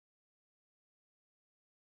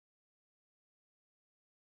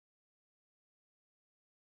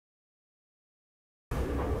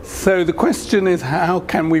So the question is, how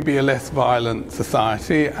can we be a less violent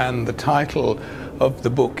society? And the title of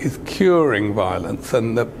the book is Curing Violence.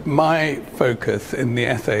 And my focus in the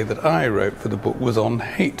essay that I wrote for the book was on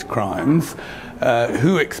hate crimes.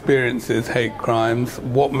 Who experiences hate crimes,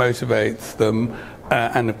 what motivates them,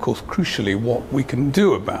 and of course, crucially, what we can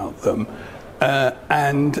do about them. The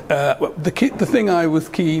thing I was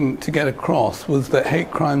keen to get across was that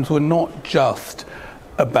hate crimes were not just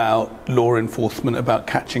about law enforcement, about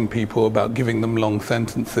catching people, about giving them long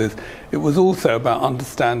sentences. It was also about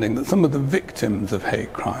understanding that some of the victims of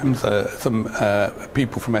hate crimes, some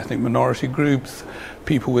people from ethnic minority groups,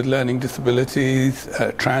 people with learning disabilities,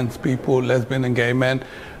 trans people, lesbian and gay men,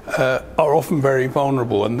 are often very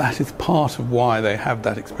vulnerable, and that is part of why they have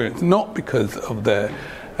that experience, not because of their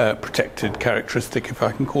protected characteristic, if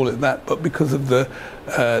I can call it that, but because of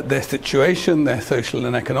their situation, their social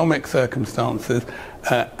and economic circumstances,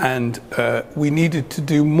 and we needed to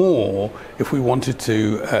do more if we wanted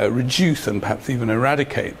to reduce and perhaps even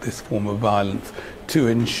eradicate this form of violence, to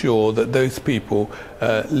ensure that those people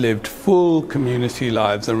lived full community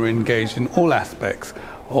lives and were engaged in all aspects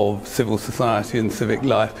of civil society and civic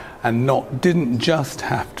life, and didn't just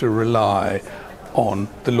have to rely on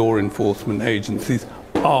the law enforcement agencies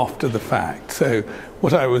after the fact. So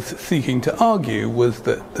what I was seeking to argue was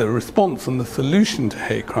that the response and the solution to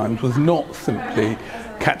hate crimes was not simply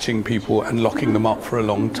catching people and locking them up for a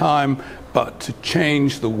long time, but to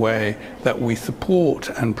change the way that we support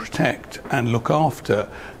and protect and look after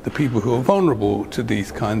the people who are vulnerable to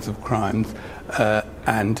these kinds of crimes,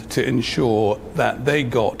 and to ensure that they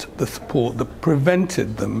got the support that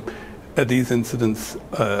prevented them these incidents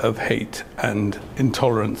of hate and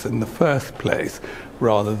intolerance in the first place,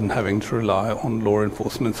 rather than having to rely on law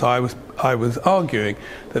enforcement. So I was arguing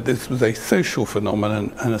that this was a social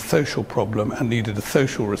phenomenon and a social problem and needed a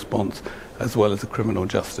social response as well as a criminal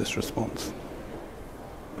justice response.